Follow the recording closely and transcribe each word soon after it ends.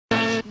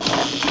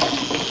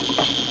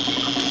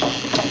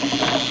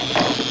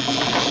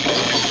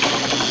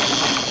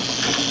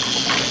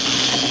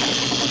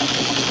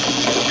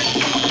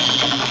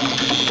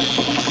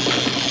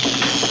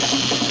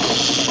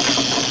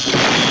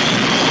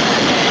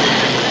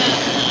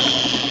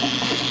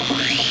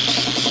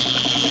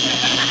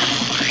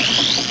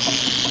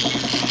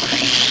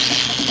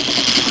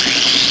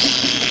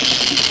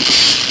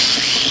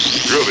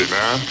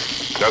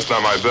That's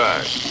not my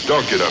bag.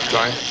 Don't get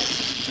uptight.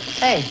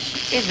 Hey,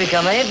 he's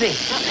become a hippie.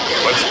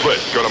 Let's split.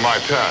 Go to my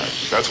pad.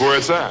 That's where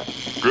it's at.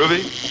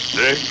 Groovy?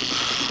 Dig?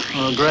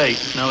 Oh, great.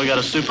 Now we got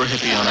a super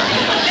hippie on our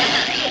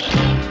hands.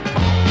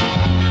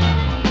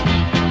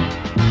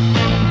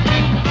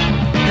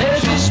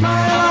 There's a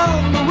smile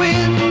on the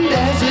wind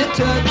as it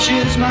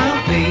touches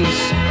my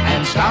face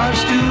and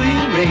starts to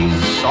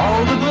erase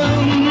all the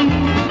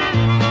gloom.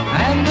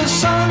 And the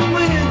sun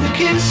with a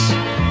kiss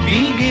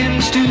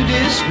begins to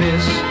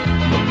dismiss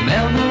the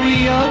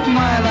memory of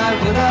my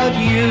life without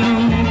you.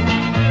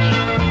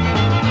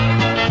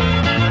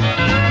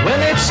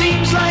 Well, it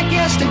seems like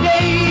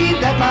yesterday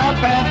that my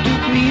path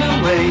took me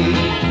away,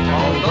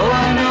 although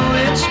I know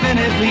it's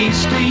been at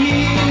least a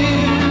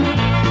year.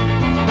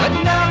 But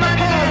now my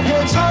path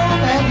heads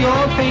home, and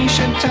your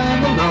patient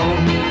time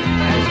alone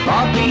has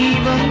brought me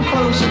even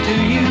closer to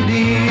you,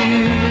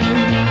 dear.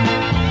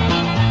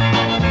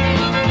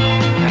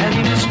 And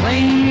this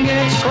plane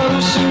gets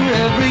closer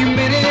every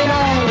minute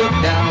I look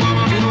down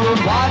to a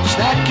watch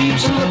that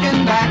keeps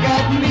looking back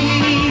at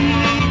me.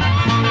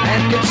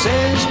 And it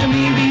says to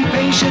me, be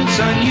patient,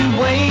 son, you've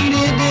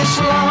waited this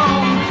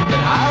long, but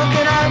how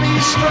can I be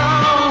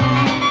strong?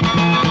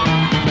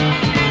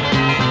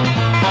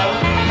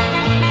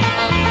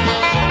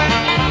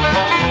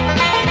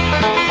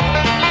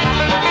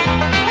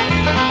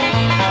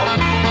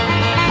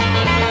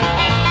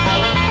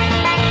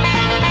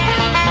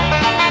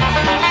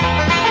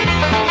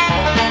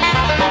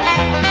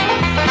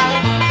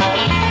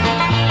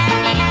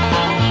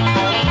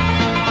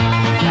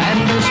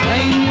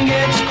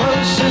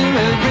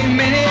 Every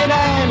minute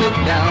I look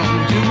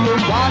down to a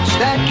watch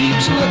that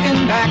keeps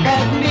looking back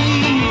at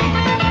me.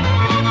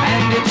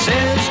 And it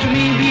says to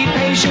me, be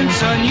patient,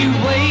 son, you've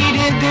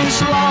waited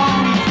this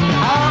long.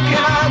 How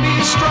can I be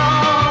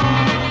strong?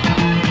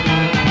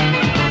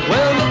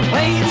 Well, the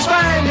plane's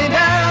finally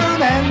down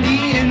and the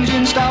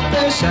engine stopped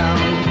their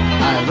sound.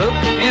 I look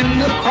in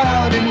the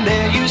crowd and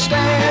there you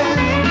stand.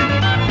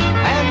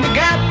 And the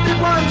gap that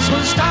once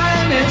was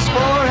time is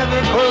forever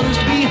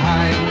closed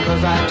behind.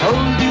 'Cause I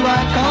told you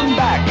I'd come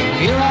back, and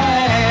here I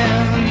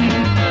am.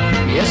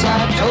 Yes,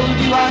 I told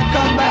you I'd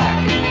come back,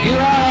 and here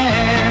I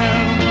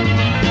am.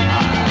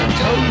 I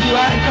told you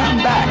I'd come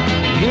back,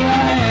 and here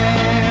I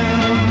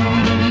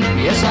am.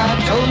 Yes, I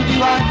told you